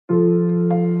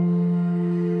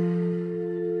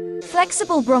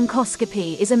Flexible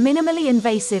bronchoscopy is a minimally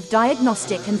invasive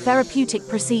diagnostic and therapeutic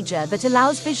procedure that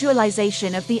allows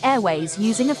visualization of the airways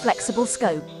using a flexible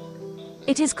scope.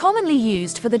 It is commonly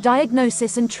used for the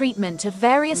diagnosis and treatment of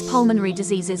various pulmonary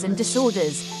diseases and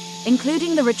disorders,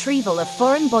 including the retrieval of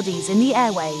foreign bodies in the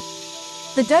airway.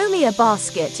 The dormia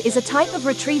basket is a type of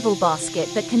retrieval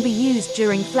basket that can be used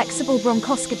during flexible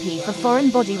bronchoscopy for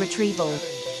foreign body retrieval.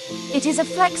 It is a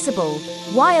flexible,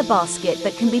 wire basket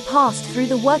that can be passed through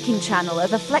the working channel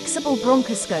of a flexible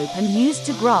bronchoscope and used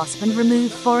to grasp and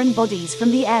remove foreign bodies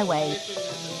from the airway.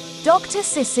 Dr.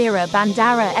 Sisira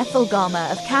Bandara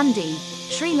Ethulgama of Kandy,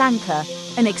 Sri Lanka,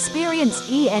 an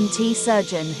experienced ENT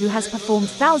surgeon who has performed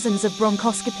thousands of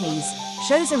bronchoscopies,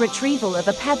 shows a retrieval of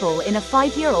a pebble in a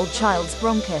 5-year-old child's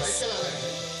bronchus.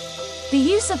 The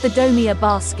use of the dormia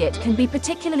basket can be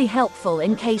particularly helpful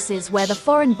in cases where the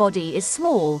foreign body is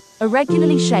small,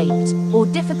 irregularly shaped, or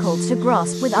difficult to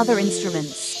grasp with other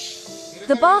instruments.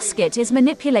 The basket is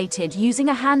manipulated using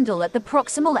a handle at the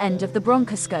proximal end of the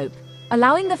bronchoscope,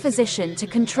 allowing the physician to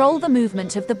control the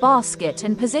movement of the basket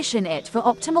and position it for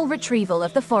optimal retrieval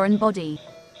of the foreign body.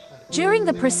 During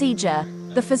the procedure,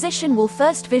 the physician will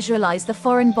first visualize the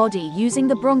foreign body using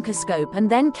the bronchoscope and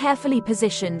then carefully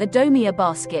position the dormia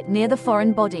basket near the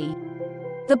foreign body.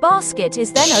 The basket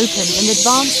is then opened and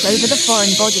advanced over the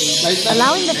foreign body,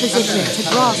 allowing the physician to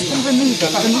grasp and remove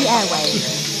it from the airway.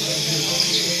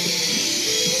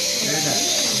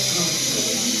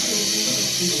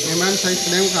 Memang saya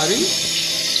sedang kari,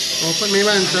 open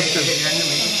memang insertion.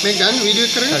 Megan video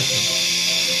keren.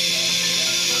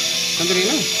 Nanti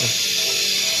ini.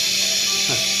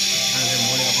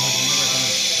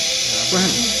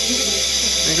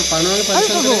 Overall,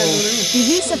 the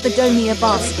use of the dormia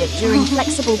basket during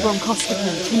flexible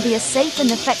bronchoscopy can be a safe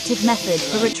and effective method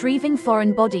for retrieving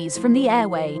foreign bodies from the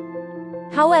airway.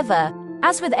 However,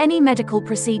 as with any medical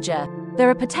procedure, there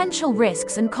are potential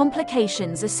risks and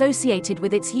complications associated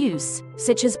with its use,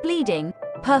 such as bleeding,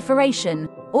 perforation,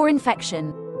 or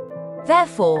infection.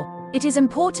 Therefore, it is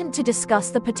important to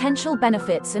discuss the potential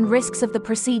benefits and risks of the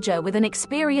procedure with an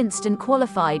experienced and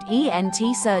qualified ENT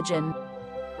surgeon.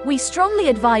 We strongly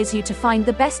advise you to find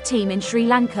the best team in Sri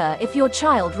Lanka if your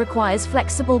child requires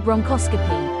flexible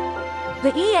bronchoscopy.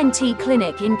 The ENT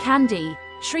clinic in Kandy,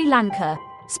 Sri Lanka,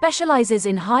 specializes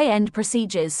in high-end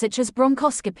procedures such as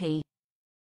bronchoscopy.